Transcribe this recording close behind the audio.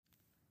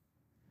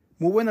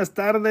Muy buenas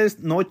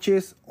tardes,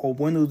 noches o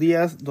buenos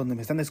días donde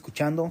me están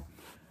escuchando.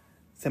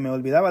 Se me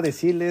olvidaba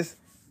decirles,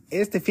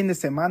 este fin de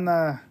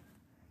semana,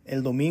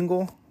 el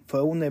domingo,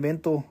 fue un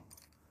evento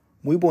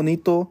muy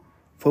bonito.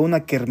 Fue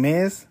una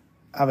kermés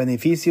a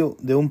beneficio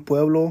de un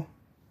pueblo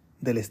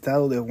del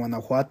estado de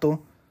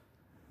Guanajuato,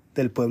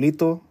 del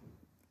pueblito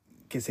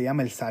que se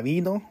llama El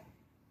Sabino,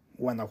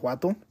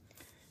 Guanajuato.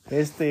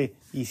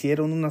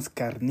 Hicieron unas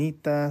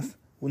carnitas,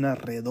 unas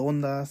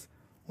redondas,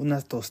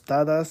 unas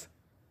tostadas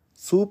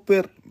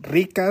súper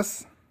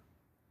ricas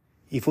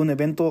y fue un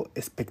evento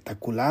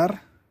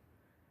espectacular.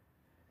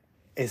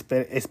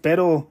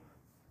 Espero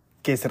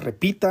que se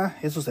repita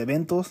esos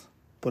eventos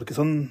porque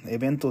son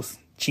eventos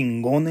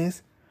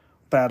chingones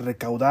para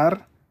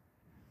recaudar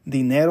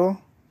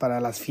dinero para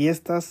las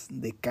fiestas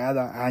de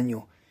cada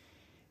año.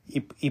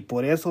 Y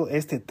por eso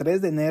este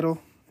 3 de enero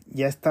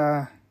ya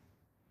está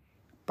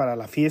para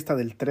la fiesta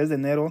del 3 de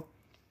enero.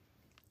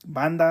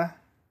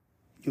 Banda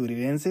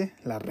yurirense,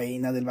 la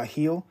reina del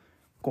Bajío,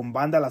 con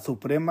banda La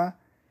Suprema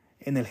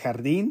en el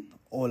jardín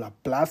o la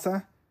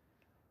plaza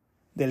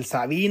del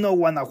Sabino,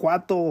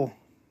 Guanajuato.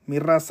 Mi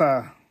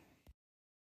raza,